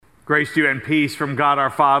Grace to you and peace from God our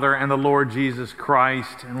Father and the Lord Jesus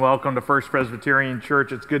Christ. And welcome to First Presbyterian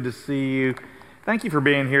Church. It's good to see you. Thank you for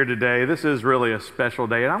being here today. This is really a special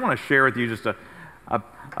day. And I want to share with you just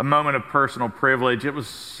a moment of personal privilege. It was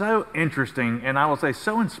so interesting, and I will say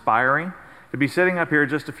so inspiring, to be sitting up here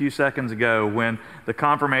just a few seconds ago when the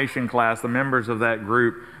confirmation class, the members of that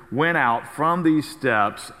group, went out from these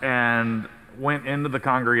steps and went into the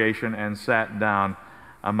congregation and sat down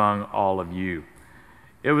among all of you.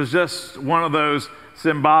 It was just one of those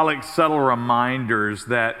symbolic, subtle reminders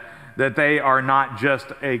that they are not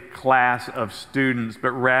just a class of students,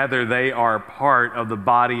 but rather they are part of the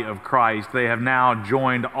body of Christ. They have now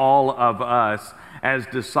joined all of us as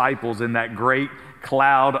disciples in that great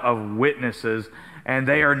cloud of witnesses, and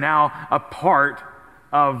they are now a part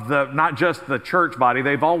of not just the church body.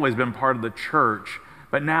 They've always been part of the church,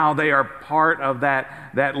 but now they are part of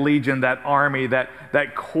that legion, that army, that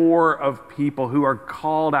core of people who are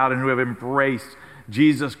called out and who have embraced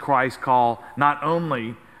Jesus Christ's call, not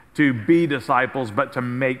only to be disciples, but to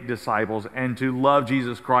make disciples and to love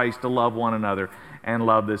Jesus Christ, to love one another, and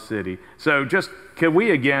love this city. So can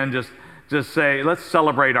we again just say, let's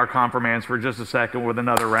celebrate our confirmands for just a second with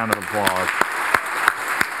another round of applause.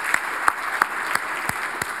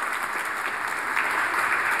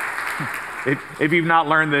 If you've not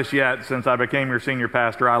learned this yet, since I became your senior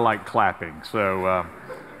pastor, I like clapping. So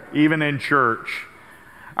even in church.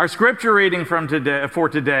 Our scripture reading for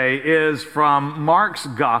today is from Mark's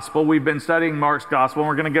Gospel. We've been studying Mark's Gospel, and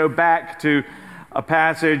we're going to go back to a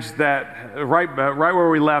passage that right where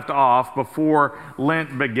we left off before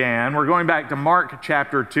Lent began. We're going back to Mark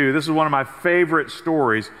chapter 2. This is one of my favorite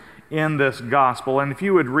stories in this Gospel. And if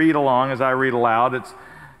you would read along as I read aloud, it's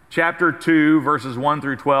Chapter 2, verses 1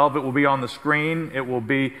 through 12. It will be on the screen. It will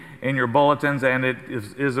be in your bulletins, and it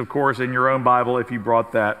is, of course, in your own Bible if you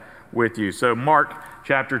brought that with you. So Mark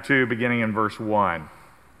chapter 2, beginning in verse 1.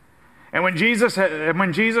 And when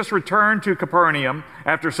Jesus returned to Capernaum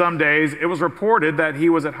after some days, it was reported that he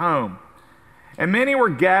was at home. And many were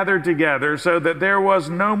gathered together so that there was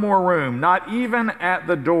no more room, not even at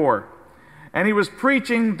the door. And he was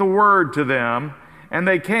preaching the word to them. And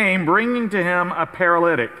they came, bringing to him a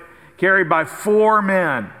paralytic, carried by 4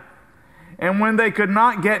 men. And when they could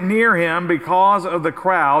not get near him because of the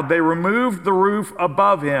crowd, they removed the roof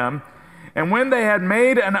above him. And when they had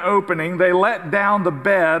made an opening, they let down the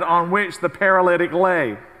bed on which the paralytic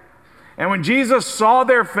lay. And when Jesus saw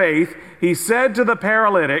their faith, he said to the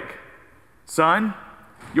paralytic, "Son,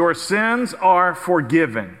 your sins are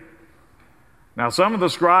forgiven." Now some of the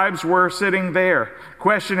scribes were sitting there,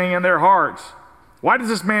 questioning in their hearts, "Why does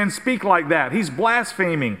this man speak like that? He's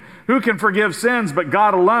blaspheming. Who can forgive sins but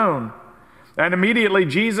God alone?" And immediately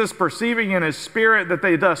Jesus, perceiving in his spirit that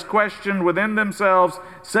they thus questioned within themselves,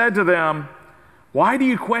 said to them, "Why do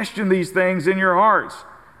you question these things in your hearts?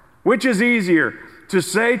 Which is easier, to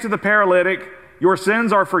say to the paralytic, 'Your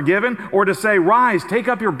sins are forgiven,' or to say, 'Rise, take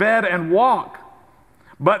up your bed and walk'?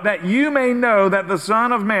 But that you may know that the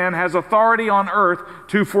Son of Man has authority on earth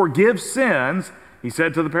to forgive sins," he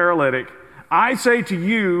said to the paralytic, "I say to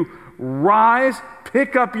you, rise,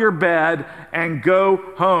 pick up your bed, and go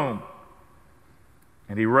home."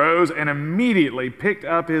 And he rose and immediately picked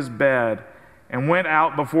up his bed and went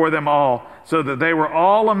out before them all, so that they were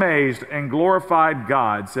all amazed and glorified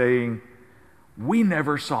God, saying, "We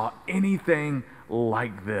never saw anything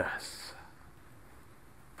like this."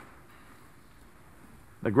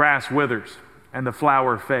 The grass withers and the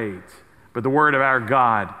flower fades, but the word of our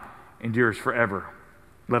God endures forever.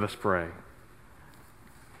 Let us pray.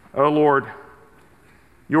 O Lord,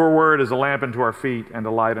 your word is a lamp unto our feet and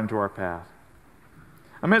a light unto our path.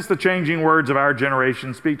 Amidst the changing words of our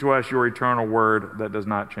generation, speak to us your eternal word that does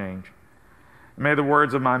not change. May the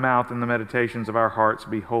words of my mouth and the meditations of our hearts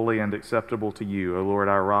be holy and acceptable to you, O Lord,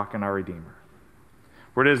 our rock and our redeemer.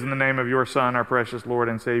 For it is in the name of your Son, our precious Lord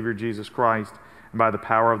and Savior, Jesus Christ, and by the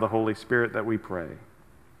power of the Holy Spirit that we pray.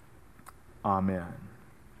 Amen.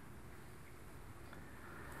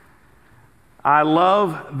 I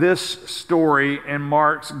love this story in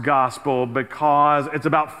Mark's Gospel because it's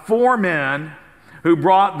about 4 men who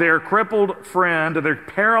brought their crippled friend, their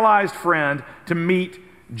paralyzed friend, to meet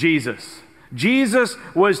Jesus. Jesus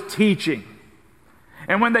was teaching.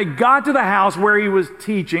 And when they got to the house where he was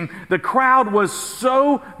teaching, the crowd was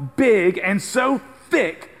so big and so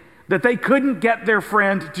thick that they couldn't get their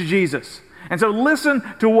friend to Jesus. And so listen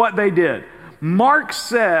to what they did. Mark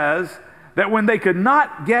says that when they could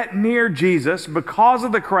not get near Jesus because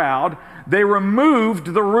of the crowd, they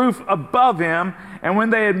removed the roof above him, and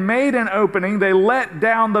when they had made an opening, they let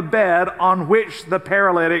down the bed on which the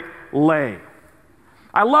paralytic lay.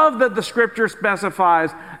 I love that the scripture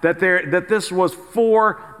specifies that this was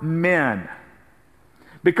for men,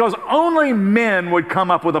 because only men would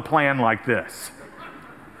come up with a plan like this.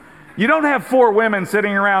 You don't have 4 women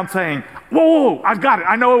sitting around saying, whoa, I've got it,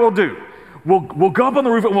 I know what we'll do. We'll go up on the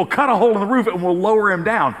roof and we'll cut a hole in the roof and we'll lower him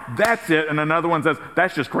down. That's it. And another one says,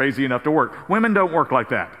 that's just crazy enough to work. Women don't work like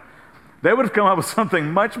that. They would have come up with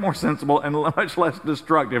something much more sensible and much less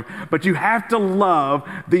destructive. But you have to love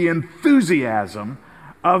the enthusiasm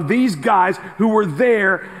of these guys who were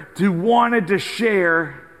there, who wanted to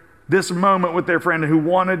share this moment with their friend, who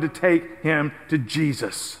wanted to take him to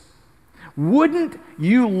Jesus. Wouldn't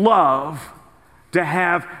you love to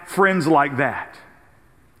have friends like that?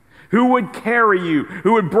 Who would carry you,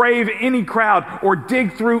 who would brave any crowd or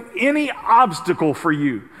dig through any obstacle for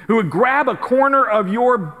you, who would grab a corner of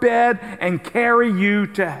your bed and carry you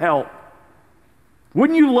to help.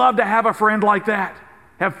 Wouldn't you love to have a friend like that?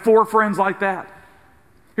 Have 4 friends like that?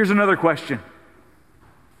 Here's another question.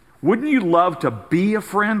 Wouldn't you love to be a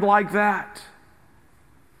friend like that?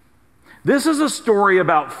 This is a story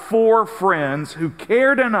about 4 friends who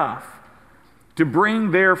cared enough to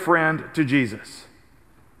bring their friend to Jesus.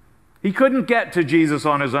 He couldn't get to Jesus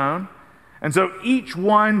on his own, and so each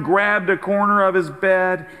one grabbed a corner of his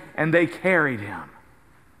bed and they carried him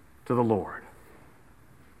to the Lord.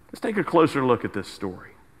 Let's take a closer look at this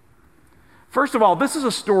story. First of all, this is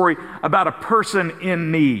a story about a person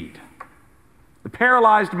in need. The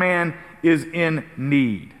paralyzed man is in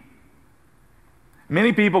need.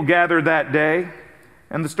 Many people gathered that day,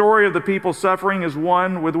 and the story of the people suffering is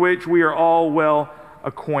one with which we are all well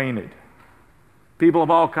acquainted. People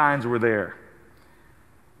of all kinds were there.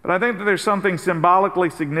 But I think that there's something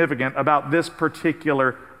symbolically significant about this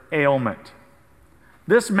particular ailment.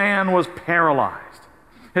 This man was paralyzed.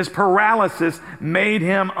 His paralysis made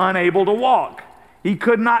him unable to walk. He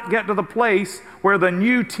could not get to the place where the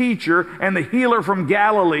new teacher and the healer from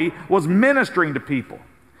Galilee was ministering to people.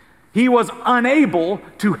 He was unable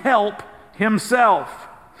to help himself.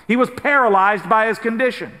 He was paralyzed by his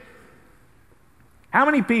condition. How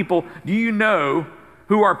many people do you know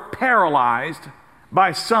who are paralyzed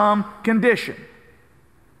by some condition?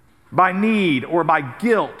 By need or by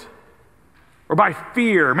guilt or by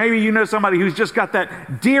fear. Maybe you know somebody who's just got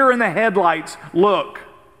that deer in the headlights look.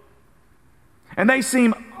 And they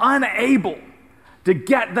seem unable to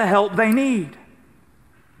get the help they need.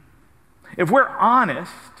 If we're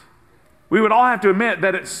honest, we would all have to admit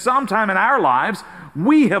that at some time in our lives,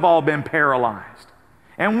 we have all been paralyzed.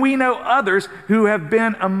 And we know others who have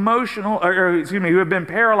been who have been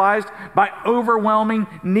paralyzed by overwhelming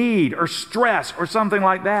need or stress or something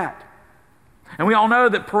like that. And we all know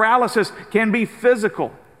that paralysis can be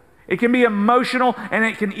physical, it can be emotional, and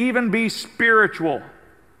it can even be spiritual.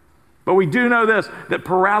 But we do know this, that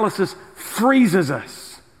paralysis freezes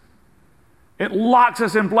us. It locks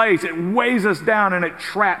us in place, it weighs us down, and it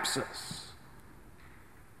traps us.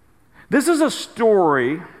 This is a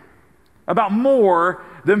story about more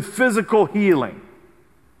than physical healing.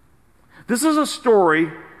 This is a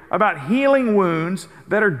story about healing wounds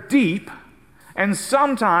that are deep and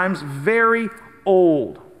sometimes very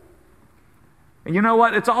old. And you know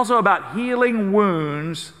what? It's also about healing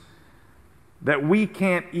wounds that we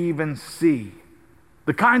can't even see.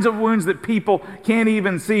 The kinds of wounds that people can't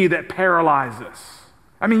even see that paralyze us.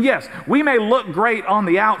 I mean, yes, we may look great on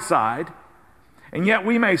the outside, and yet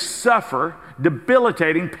we may suffer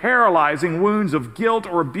debilitating, paralyzing wounds of guilt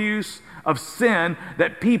or abuse, of sin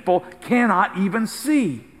that people cannot even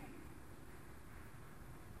see.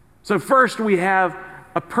 So first we have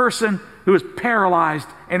a person who is paralyzed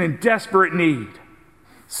and in desperate need.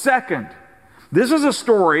 Second, this is a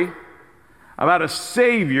story about a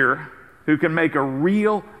Savior who can make a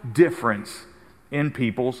real difference in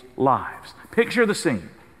people's lives. Picture the scene.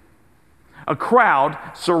 A crowd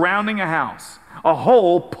surrounding a house, a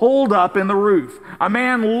hole pulled up in the roof, a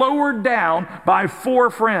man lowered down by 4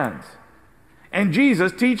 friends, and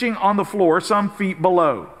Jesus teaching on the floor some feet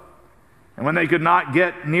below. And when they could not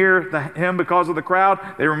get near him because of the crowd,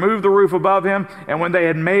 they removed the roof above him, and when they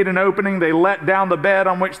had made an opening, they let down the bed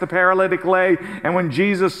on which the paralytic lay. And when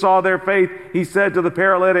Jesus saw their faith, he said to the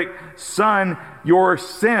paralytic, "Son, your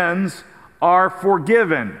sins are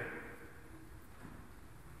forgiven."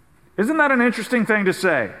 Isn't that an interesting thing to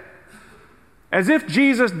say? As if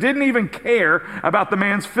Jesus didn't even care about the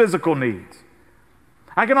man's physical needs.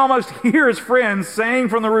 I can almost hear his friends saying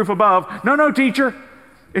from the roof above, "No, teacher,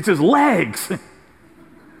 it's his legs.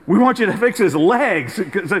 We want you to fix his legs.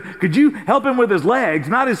 Could you help him with his legs,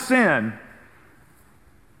 not his sin?"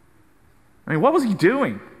 I mean, what was he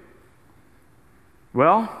doing?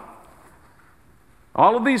 Well,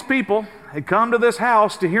 All of these people had come to this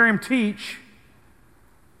house to hear him teach,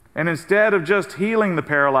 and instead of just healing the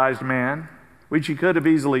paralyzed man, which he could have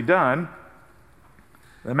easily done,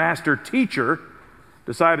 the master teacher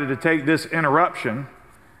decided to take this interruption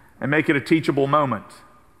and make it a teachable moment.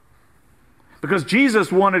 Because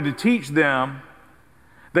Jesus wanted to teach them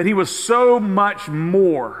that he was so much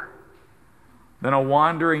more than a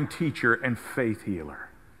wandering teacher and faith healer.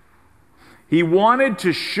 He wanted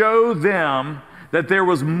to show them that there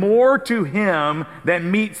was more to him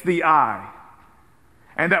than meets the eye,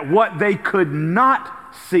 and that what they could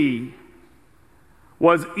not see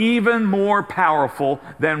was even more powerful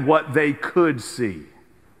than what they could see.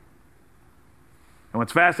 And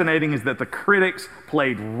what's fascinating is that the critics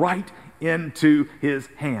played right into his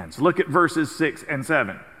hands. Look at verses 6 and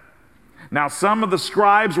 7. Now some of the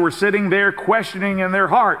scribes were sitting there questioning in their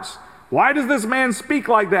hearts, "Why does this man speak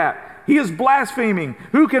like that? He is blaspheming.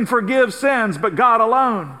 Who can forgive sins but God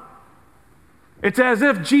alone?" It's as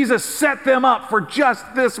if Jesus set them up for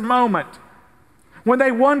just this moment. When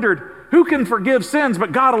they wondered, who can forgive sins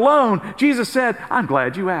but God alone? Jesus said, "I'm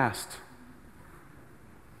glad you asked."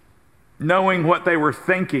 Knowing what they were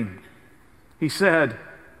thinking, he said,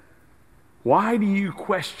 "Why do you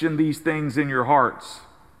question these things in your hearts?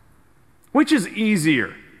 Which is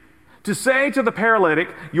easier, to say to the paralytic,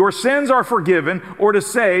 'Your sins are forgiven,' or to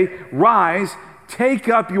say, 'Rise, take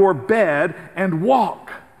up your bed and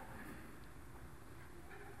walk'?"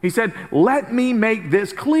 He said, "Let me make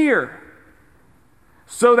this clear,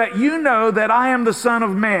 so that you know that I am the Son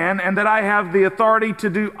of Man and that I have the authority to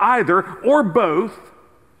do either or both."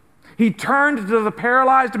 He turned to the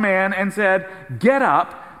paralyzed man and said, "Get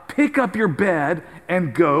up, pick up your bed,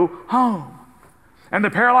 and go home." And the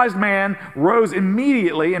paralyzed man rose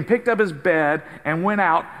immediately and picked up his bed and went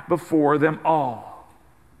out before them all.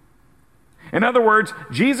 In other words,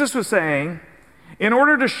 Jesus was saying, in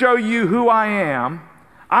order to show you who I am,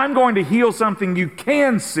 I'm going to heal something you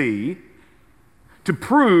can see to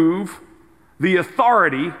prove the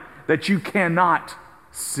authority that you cannot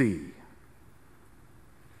see.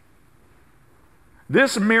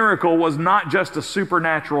 This miracle was not just a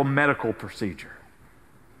supernatural medical procedure.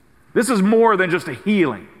 This is more than just a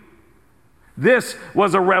healing. This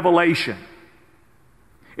was a revelation.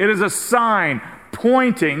 It is a sign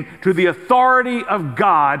pointing to the authority of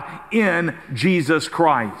God in Jesus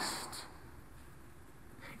Christ.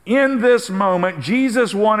 In this moment,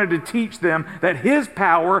 Jesus wanted to teach them that his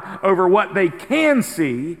power over what they can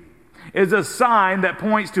see is a sign that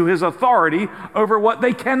points to his authority over what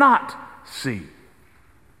they cannot see.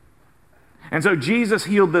 And so Jesus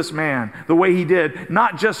healed this man the way he did,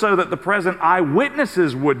 not just so that the present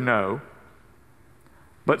eyewitnesses would know,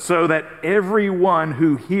 but so that everyone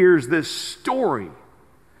who hears this story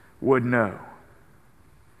would know.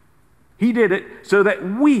 He did it so that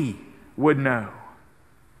we would know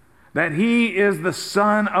that he is the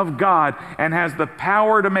Son of God and has the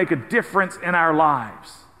power to make a difference in our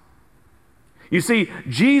lives. You see,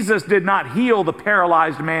 Jesus did not heal the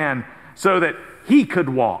paralyzed man so that he could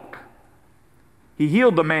walk. He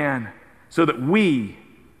healed the man so that we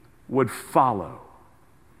would follow.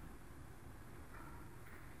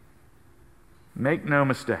 Make no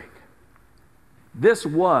mistake, this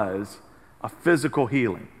was a physical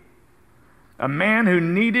healing. A man who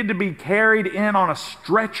needed to be carried in on a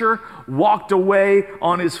stretcher walked away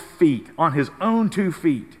on his feet, on his own 2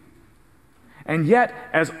 feet. And yet,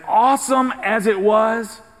 as awesome as it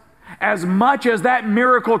was, as much as that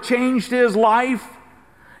miracle changed his life,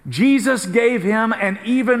 Jesus gave him an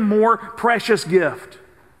even more precious gift.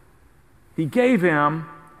 He gave him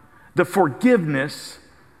the forgiveness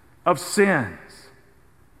of sins.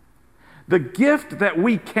 The gift that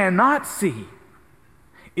we cannot see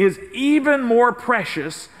is even more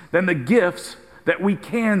precious than the gifts that we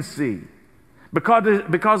can see,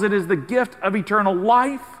 because it is the gift of eternal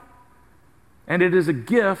life, and it is a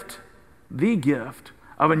gift, the gift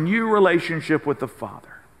of a new relationship with the Father.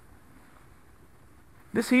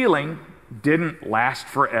 This healing didn't last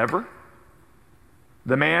forever.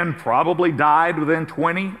 The man probably died within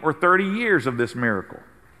 20 or 30 years of this miracle.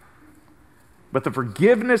 But the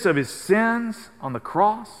forgiveness of his sins on the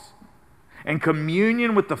cross and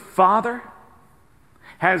communion with the Father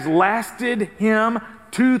has lasted him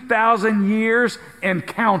 2,000 years and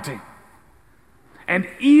counting. And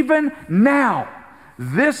even now,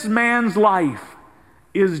 this man's life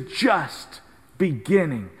is just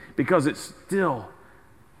beginning, because it's still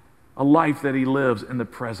a life that he lives in the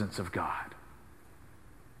presence of God.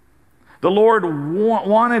 The Lord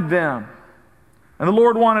wanted them, and the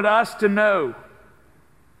Lord wanted us to know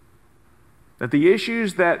that the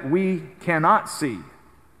issues that we cannot see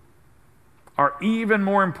are even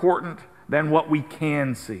more important than what we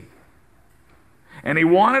can see. And he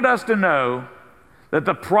wanted us to know that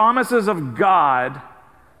the promises of God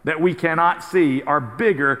that we cannot see are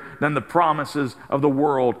bigger than the promises of the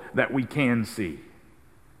world that we can see.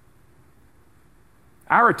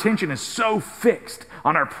 Our attention is so fixed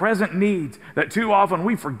on our present needs that too often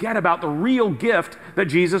we forget about the real gift that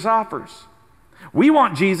Jesus offers. We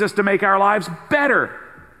want Jesus to make our lives better.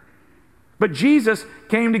 But Jesus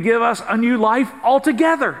came to give us a new life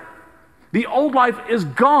altogether. The old life is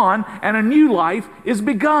gone and a new life is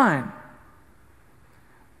begun.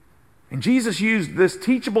 And Jesus used this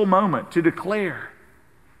teachable moment to declare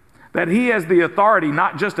that he has the authority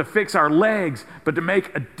not just to fix our legs, but to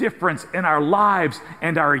make a difference in our lives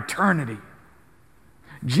and our eternity.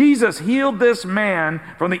 Jesus healed this man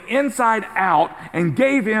from the inside out and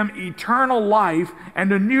gave him eternal life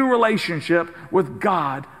and a new relationship with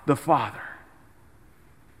God the Father.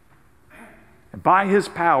 And by his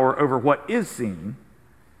power over what is seen,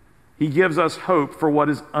 he gives us hope for what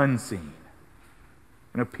is unseen.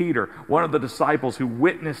 You know, Peter, one of the disciples who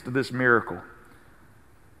witnessed this miracle,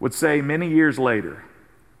 would say many years later,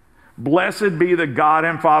 "Blessed be the God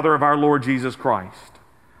and Father of our Lord Jesus Christ.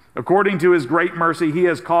 According to his great mercy, he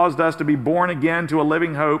has caused us to be born again to a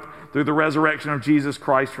living hope through the resurrection of Jesus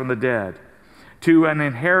Christ from the dead, to an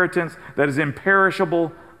inheritance that is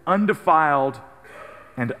imperishable, undefiled,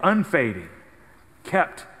 and unfading,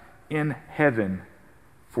 kept in heaven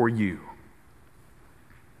for you."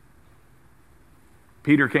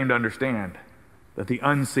 Peter came to understand that the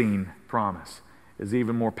unseen promise is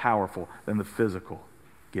even more powerful than the physical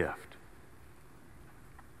gift.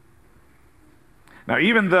 Now,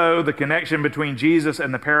 even though the connection between Jesus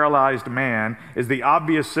and the paralyzed man is the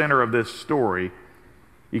obvious center of this story,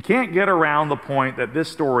 you can't get around the point that this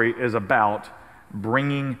story is about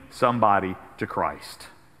bringing somebody to Christ.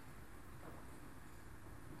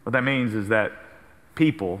 What that means is that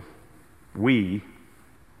people, we,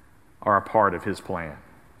 are a part of his plan.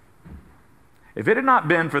 If it had not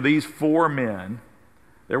been for these four men,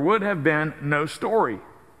 there would have been no story.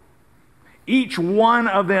 Each one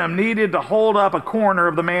of them needed to hold up a corner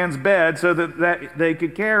of the man's bed so that they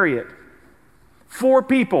could carry it. Four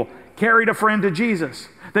people carried a friend to Jesus.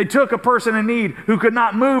 They took a person in need who could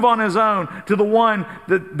not move on his own to the one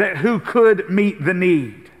who could meet the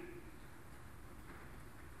need.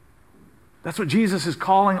 That's what Jesus is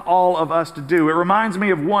calling all of us to do. It reminds me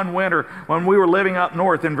of one winter when we were living up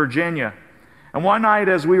north in Virginia. And one night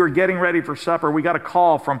as we were getting ready for supper, we got a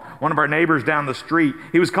call from one of our neighbors down the street.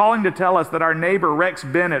 He was calling to tell us that our neighbor Rex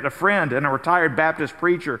Bennett, a friend and a retired Baptist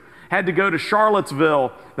preacher, had to go to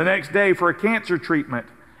Charlottesville the next day for a cancer treatment.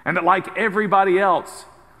 And that like everybody else,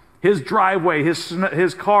 his driveway,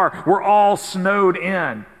 his car were all snowed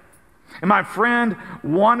in. And my friend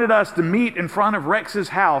wanted us to meet in front of Rex's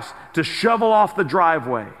house to shovel off the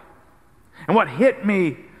driveway. And what hit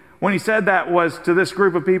me when he said that was to this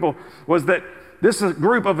group of people was that this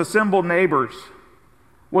group of assembled neighbors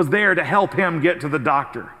was there to help him get to the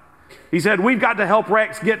doctor. He said, "We've got to help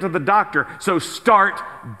Rex get to the doctor, so start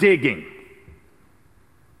digging."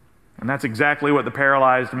 And that's exactly what the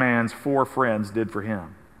paralyzed man's four friends did for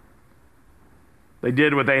him. They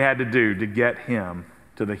did what they had to do to get him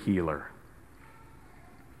to the healer.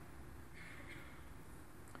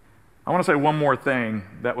 I want to say one more thing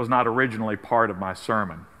that was not originally part of my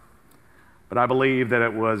sermon, but I believe that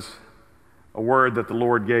it was a word that the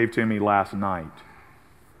Lord gave to me last night.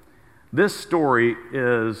 This story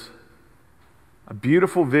is a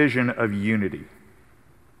beautiful vision of unity.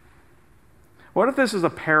 What if this is a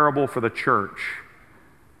parable for the church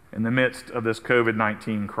in the midst of this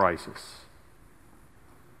COVID-19 crisis?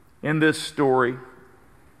 In this story,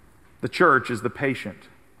 the church is the patient,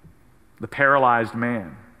 the paralyzed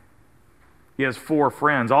man. He has four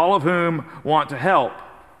friends, all of whom want to help.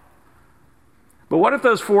 But what if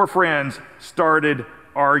those four friends started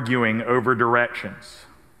arguing over directions?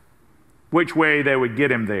 Which way they would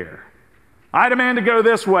get him there? "I demand to go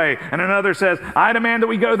this way," and another says, "I demand that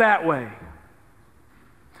we go that way."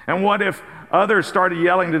 And what if others started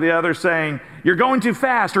yelling to the other saying, "You're going too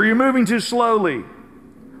fast," or "You're moving too slowly"?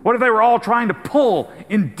 What if they were all trying to pull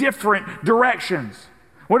in different directions?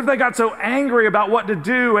 What if they got so angry about what to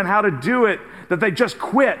do and how to do it that they just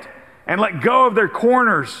quit and let go of their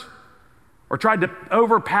corners or tried to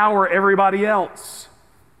overpower everybody else?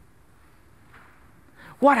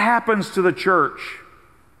 What happens to the church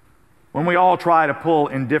when we all try to pull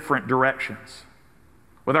in different directions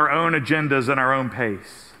with our own agendas and our own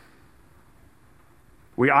pace?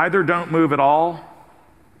 We either don't move at all,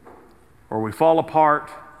 or we fall apart,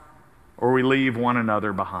 or we leave one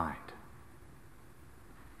another behind.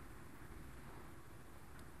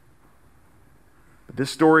 This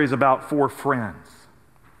story is about four friends,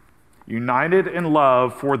 united in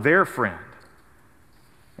love for their friend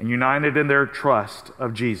and united in their trust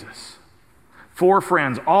of Jesus. Four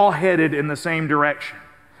friends, all headed in the same direction,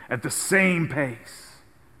 at the same pace.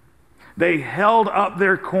 They held up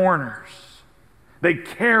their corners. They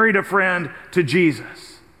carried a friend to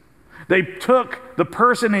Jesus. They took the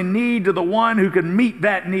person in need to the one who could meet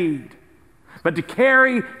that need. But to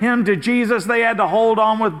carry him to Jesus, they had to hold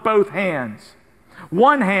on with both hands.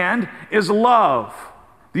 One hand is love.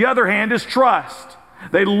 The other hand is trust.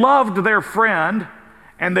 They loved their friend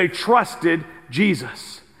and they trusted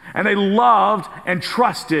Jesus. And they loved and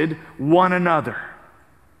trusted one another.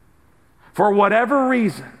 For whatever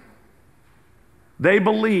reason, they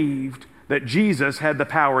believed that Jesus had the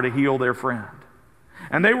power to heal their friend.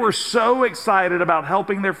 And they were so excited about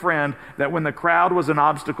helping their friend that when the crowd was an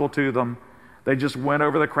obstacle to them, they just went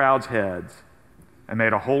over the crowd's heads and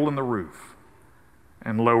made a hole in the roof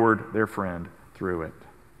and lowered their friend through it.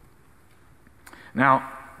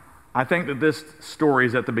 Now, I think that this story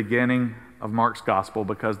is at the beginning of Mark's gospel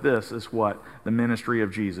because this is what the ministry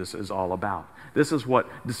of Jesus is all about. This is what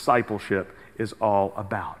discipleship is all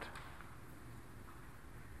about.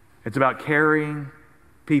 It's about carrying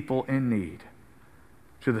people in need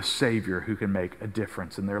to the Savior who can make a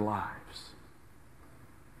difference in their lives.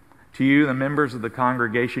 To you, the members of the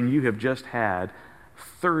congregation, you have just had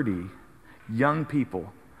 30 young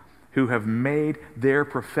people who have made their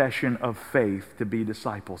profession of faith to be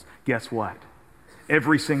disciples. Guess what?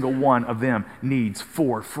 Every single one of them needs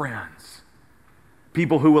 4 friends.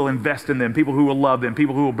 People who will invest in them, people who will love them,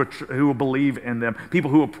 people who will believe in them, people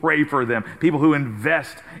who will pray for them, people who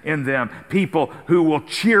invest in them, people who will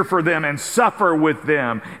cheer for them and suffer with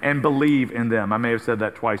them and believe in them. I may have said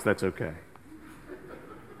that twice, that's okay.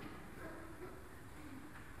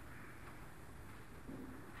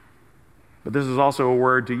 But this is also a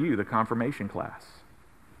word to you, the confirmation class.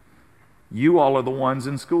 You all are the ones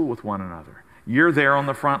in school with one another. You're there on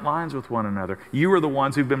the front lines with one another. You are the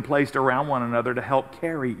ones who've been placed around one another to help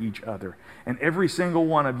carry each other. And every single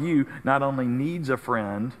one of you not only needs a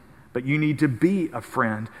friend, but you need to be a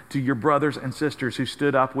friend to your brothers and sisters who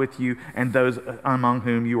stood up with you and those among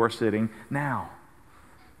whom you are sitting now.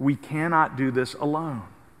 We cannot do this alone.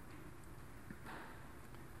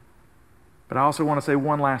 But I also want to say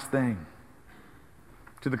one last thing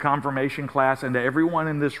to the confirmation class and to everyone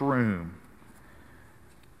in this room.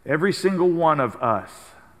 Every single one of us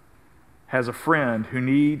has a friend who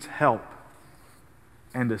needs help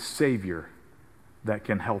and a Savior that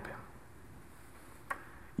can help him.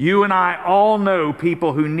 You and I all know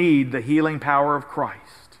people who need the healing power of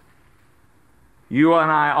Christ. You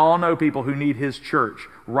and I all know people who need His church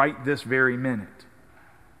right this very minute.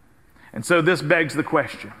 And so this begs the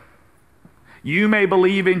question. You may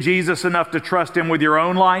believe in Jesus enough to trust Him with your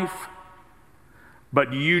own life,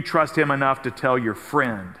 but do you trust Him enough to tell your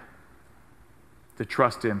friend to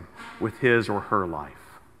trust Him with his or her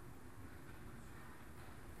life?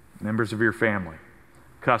 Members of your family,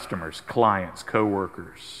 customers, clients,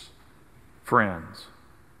 co-workers, friends.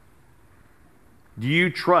 Do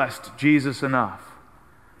you trust Jesus enough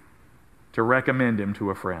to recommend Him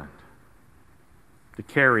to a friend, to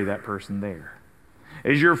carry that person there?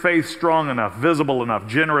 Is your faith strong enough, visible enough,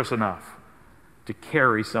 generous enough to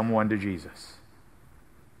carry someone to Jesus?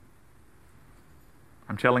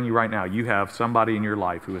 I'm telling you right now, you have somebody in your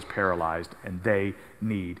life who is paralyzed and they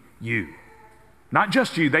need you. Not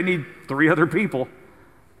just you, they need 3 other people.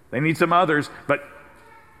 They need some others. But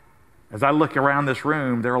as I look around this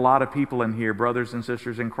room, there are a lot of people in here, brothers and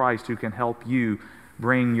sisters in Christ, who can help you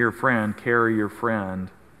bring your friend, carry your friend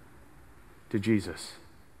to Jesus.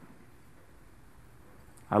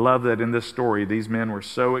 I love that in this story, these men were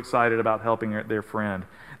so excited about helping their friend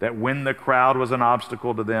that when the crowd was an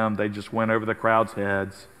obstacle to them, they just went over the crowd's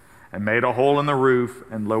heads and made a hole in the roof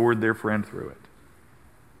and lowered their friend through it.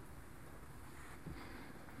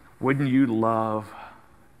 Wouldn't you love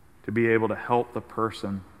to be able to help the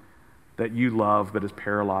person that you love but is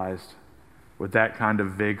paralyzed with that kind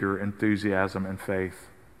of vigor, enthusiasm, and faith?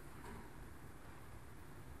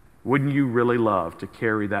 Wouldn't you really love to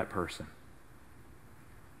carry that person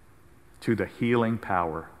to the healing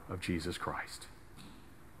power of Jesus Christ?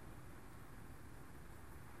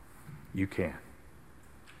 You can.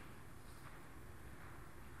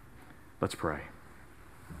 Let's pray.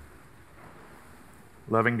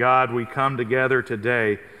 Loving God, we come together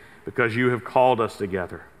today because you have called us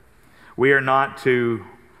together. We are not to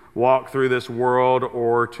walk through this world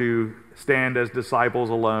or to stand as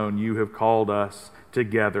disciples alone. You have called us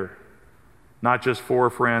together not just 4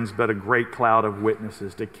 friends, but a great cloud of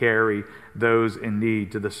witnesses to carry those in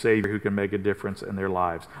need to the Savior who can make a difference in their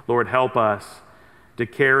lives. Lord, help us to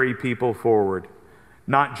carry people forward,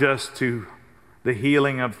 not just to the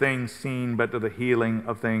healing of things seen, but to the healing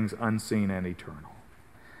of things unseen and eternal.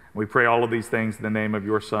 We pray all of these things in the name of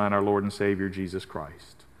your Son, our Lord and Savior, Jesus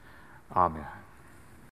Christ. Amen.